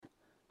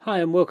Hi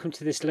and welcome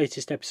to this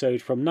latest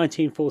episode from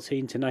 1914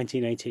 to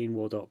 1918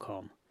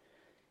 war.com.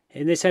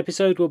 In this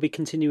episode we'll be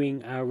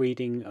continuing our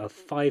reading of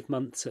 5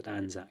 Months at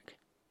Anzac.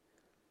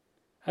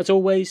 As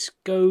always,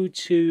 go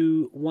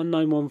to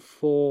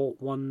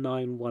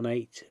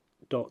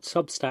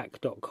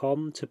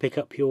 19141918.substack.com to pick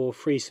up your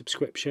free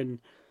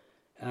subscription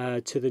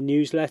to the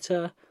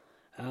newsletter.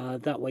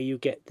 That way you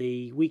get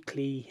the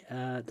weekly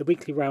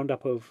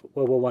roundup of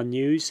World War I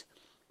news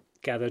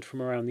gathered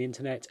from around the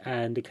internet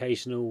and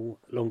occasional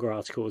longer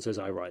articles as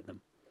I write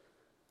them.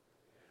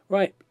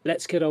 Right,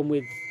 let's get on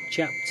with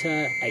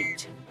Chapter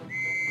 8.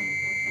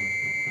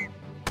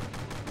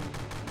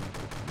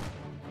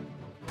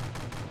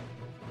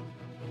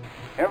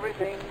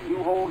 Everything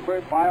you hold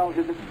worthwhile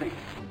is at stake.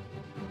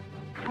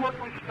 Nur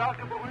durch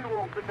starke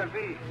Berührung mit der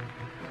See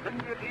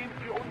können wir den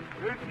für uns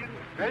nötigen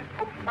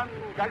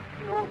weltumspannenden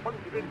Geistnot von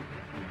Gewinn.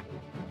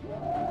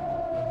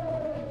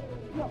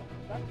 Look,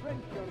 that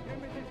Frenchman, give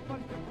me this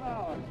bunch of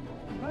flowers.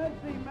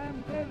 Mercy,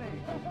 ma'am, Billy.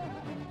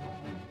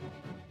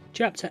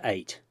 Chapter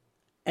 8.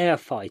 Air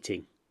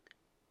Fighting.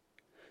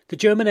 The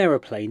German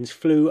aeroplanes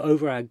flew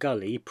over our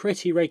gully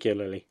pretty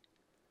regularly.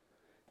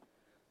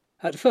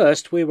 At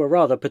first we were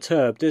rather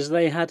perturbed, as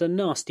they had a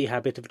nasty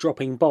habit of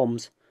dropping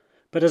bombs,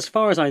 but as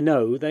far as I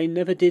know they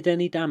never did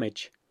any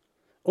damage.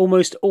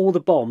 Almost all the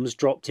bombs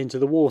dropped into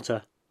the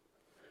water.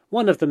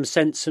 One of them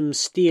sent some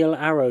steel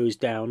arrows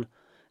down,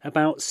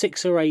 about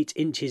 6 or 8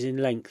 inches in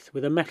length,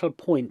 with a metal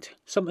point,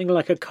 something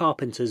like a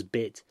carpenter's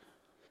bit.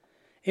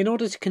 In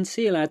order to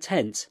conceal our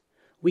tents,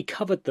 we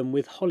covered them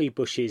with holly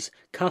bushes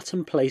cut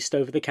and placed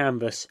over the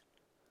canvas.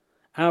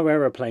 Our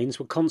aeroplanes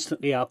were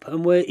constantly up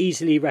and were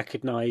easily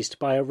recognised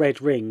by a red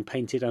ring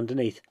painted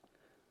underneath,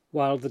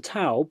 while the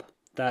Taube,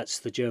 that's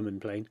the German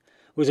plane,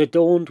 was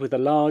adorned with a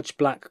large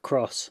black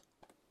cross.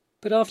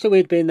 But after we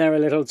had been there a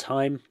little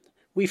time,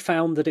 we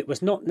found that it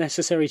was not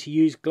necessary to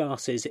use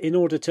glasses in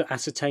order to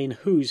ascertain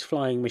whose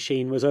flying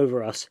machine was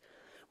over us.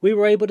 We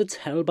were able to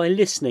tell by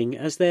listening,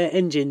 as their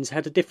engines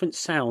had a different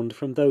sound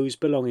from those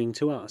belonging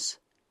to us.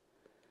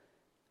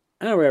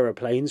 Our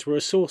aeroplanes were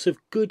a source of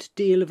good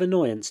deal of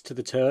annoyance to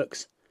the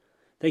Turks.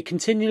 They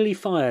continually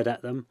fired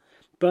at them,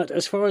 but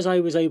as far as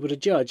I was able to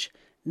judge,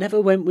 never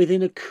went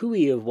within a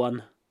cooey of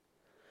one.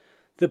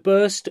 The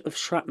burst of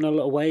shrapnel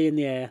away in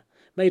the air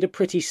made a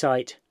pretty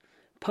sight.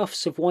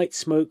 Puffs of white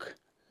smoke,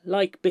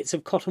 like bits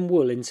of cotton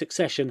wool in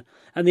succession,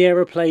 and the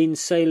aeroplane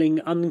sailing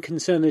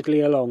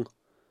unconcernedly along.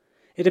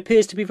 It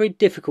appears to be very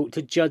difficult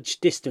to judge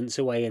distance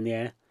away in the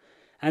air,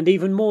 and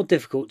even more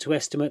difficult to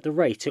estimate the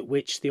rate at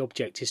which the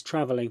object is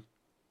travelling.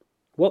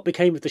 What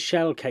became of the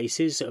shell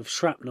cases of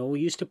shrapnel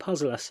used to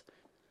puzzle us.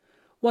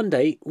 One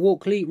day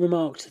Walkley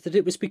remarked that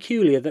it was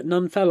peculiar that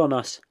none fell on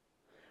us.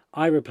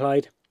 I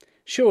replied,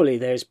 "Surely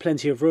there is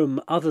plenty of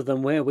room other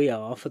than where we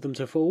are for them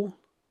to fall."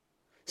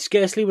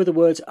 Scarcely were the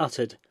words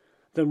uttered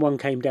than one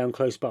came down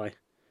close by.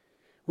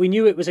 We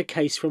knew it was a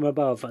case from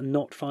above and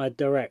not fired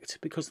direct,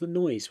 because the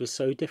noise was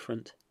so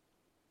different.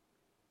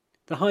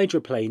 The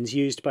hydroplanes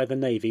used by the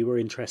Navy were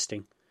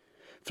interesting.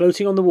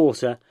 Floating on the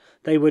water,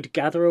 they would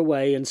gather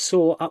away and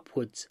soar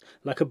upwards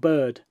like a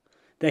bird.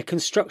 Their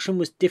construction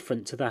was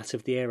different to that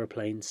of the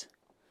aeroplanes.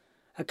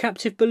 A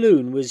captive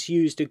balloon was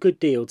used a good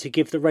deal to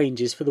give the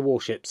ranges for the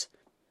warships.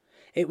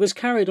 It was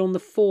carried on the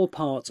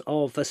forepart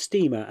of a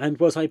steamer and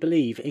was, I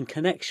believe, in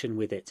connection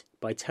with it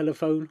by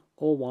telephone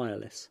or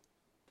wireless.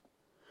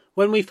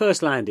 When we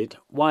first landed,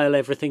 while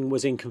everything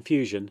was in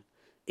confusion,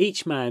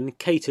 each man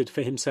catered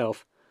for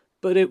himself,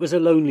 but it was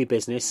a lonely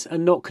business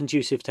and not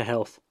conducive to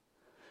health.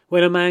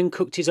 When a man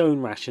cooked his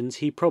own rations,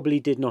 he probably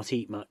did not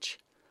eat much.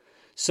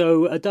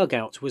 So a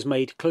dugout was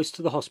made close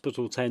to the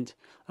hospital tent,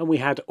 and we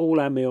had all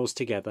our meals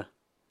together.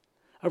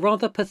 A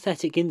rather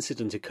pathetic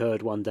incident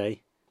occurred one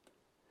day.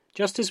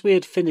 Just as we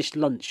had finished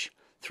lunch,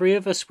 3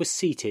 of us were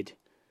seated,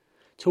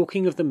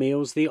 talking of the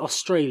meals the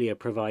Australia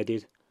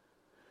provided,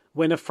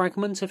 when a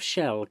fragment of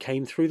shell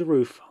came through the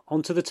roof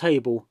onto the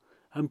table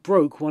and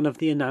broke one of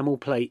the enamel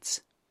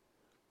plates.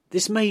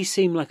 This may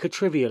seem like a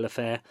trivial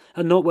affair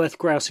and not worth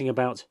grousing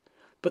about,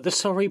 but the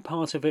sorry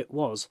part of it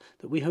was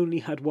that we only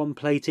had 1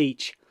 plate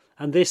each,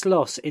 and this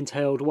loss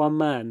entailed one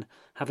man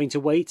having to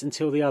wait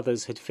until the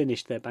others had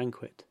finished their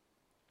banquet.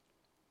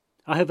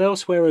 I have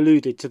elsewhere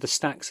alluded to the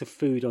stacks of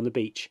food on the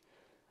beach.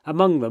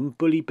 Among them,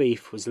 bully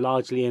beef was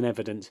largely in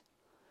evidence.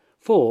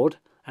 Ford,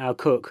 our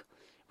cook,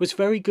 was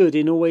very good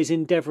in always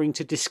endeavouring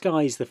to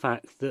disguise the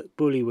fact that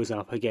bully was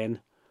up again.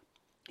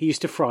 He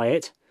used to fry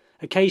it.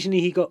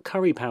 Occasionally he got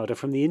curry powder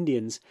from the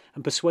Indians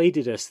and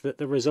persuaded us that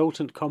the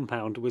resultant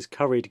compound was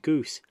curried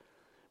goose,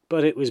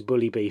 but it was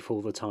bully beef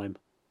all the time.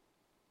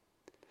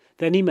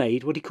 Then he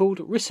made what he called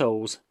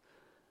rissoles.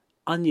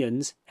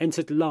 Onions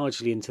entered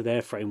largely into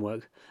their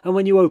framework, and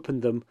when you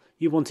opened them,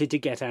 you wanted to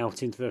get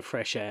out into the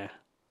fresh air.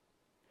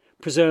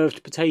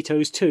 Preserved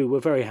potatoes, too, were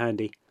very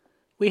handy.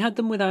 We had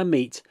them with our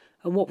meat,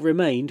 and what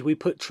remained we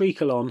put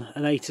treacle on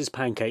and ate as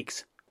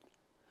pancakes.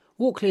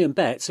 Walkley and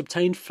Betts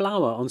obtained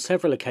flour on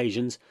several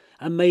occasions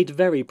and made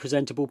very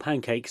presentable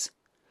pancakes.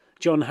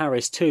 John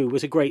Harris, too,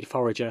 was a great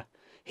forager.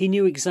 He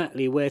knew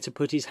exactly where to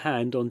put his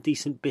hand on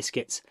decent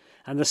biscuits,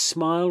 and the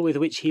smile with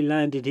which he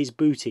landed his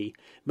booty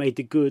made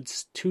the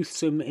goods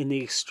toothsome in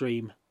the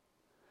extreme.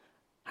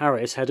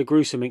 Harris had a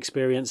gruesome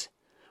experience.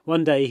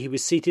 One day he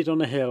was seated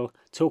on a hill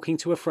talking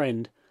to a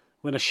friend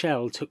when a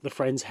shell took the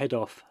friend's head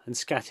off and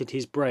scattered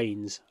his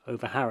brains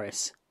over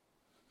Harris.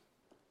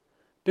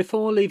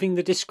 Before leaving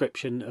the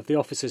description of the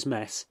officers'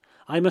 mess,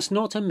 I must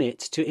not omit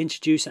to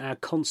introduce our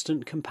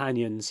constant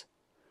companions,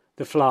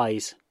 the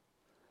flies.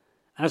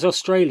 As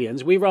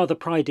Australians, we rather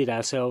prided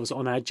ourselves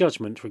on our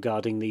judgment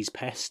regarding these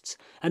pests,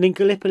 and in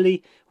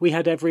Gallipoli we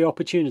had every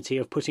opportunity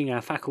of putting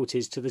our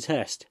faculties to the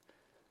test.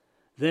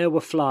 There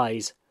were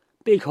flies,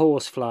 big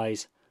horse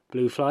flies,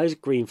 blue flies,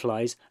 green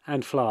flies,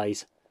 and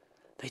flies.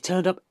 They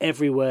turned up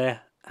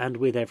everywhere and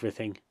with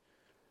everything.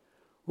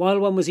 While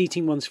one was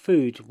eating one's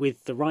food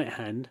with the right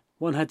hand,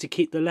 one had to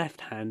keep the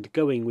left hand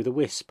going with a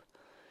wisp,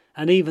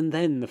 and even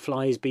then the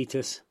flies beat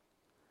us.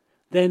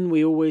 Then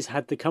we always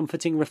had the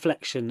comforting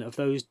reflection of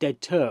those dead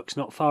Turks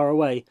not far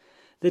away,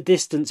 the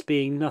distance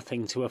being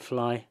nothing to a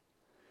fly.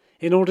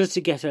 In order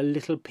to get a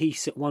little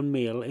peace at one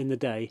meal in the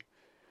day,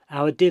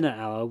 our dinner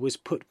hour was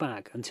put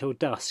back until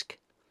dusk.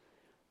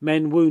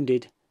 Men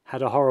wounded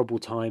had a horrible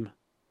time.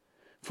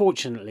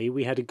 Fortunately,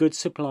 we had a good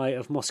supply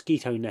of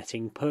mosquito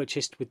netting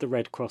purchased with the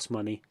Red Cross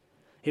money.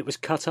 It was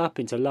cut up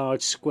into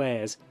large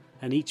squares,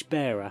 and each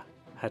bearer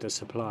had a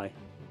supply.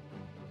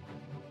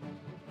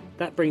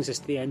 That brings us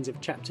to the ends of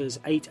chapters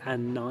 8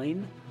 and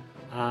 9.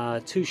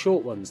 2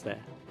 short ones there.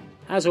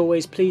 As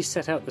always, please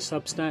set out the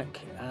Substack.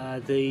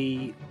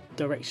 The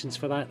directions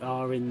for that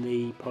are in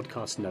the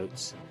podcast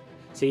notes.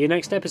 See you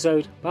next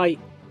episode. Bye.